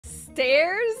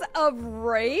Stairs of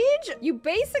Rage? You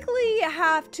basically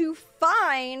have to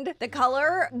find the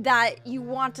color that you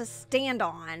want to stand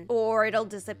on or it'll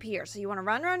disappear. So you want to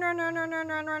run,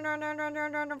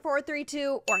 4, 3,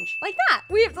 2, orange. Like that.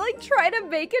 We have to like try to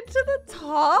make it to the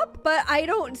top, but I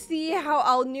don't see how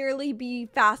I'll nearly be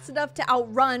fast enough to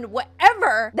outrun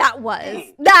whatever that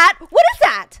was. What is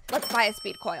that? Let's buy a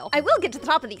speed coil. I will get to the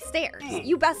top of these stairs.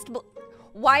 You best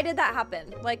Why did that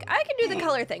happen? Like, I can do the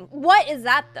color thing. What is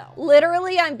that, though?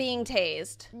 Literally, I'm being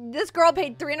tased. This girl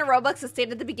paid 300 Robux to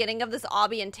stand at the beginning of this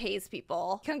obby and tase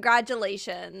people.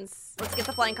 Congratulations. Let's get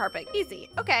the flying carpet. Easy.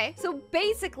 Okay. So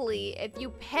basically, if you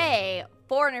pay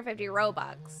 450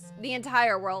 Robux, the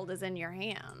entire world is in your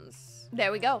hands.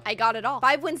 There we go. I got it all.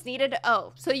 5 wins needed.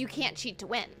 Oh, so you can't cheat to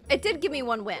win. It did give me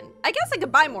 1 win. I guess I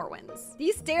could buy more wins.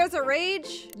 These stairs of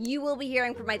rage, you will be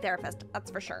hearing from my therapist.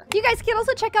 That's for sure. You guys can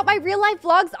also check out my real life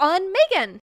vlogs on Megan.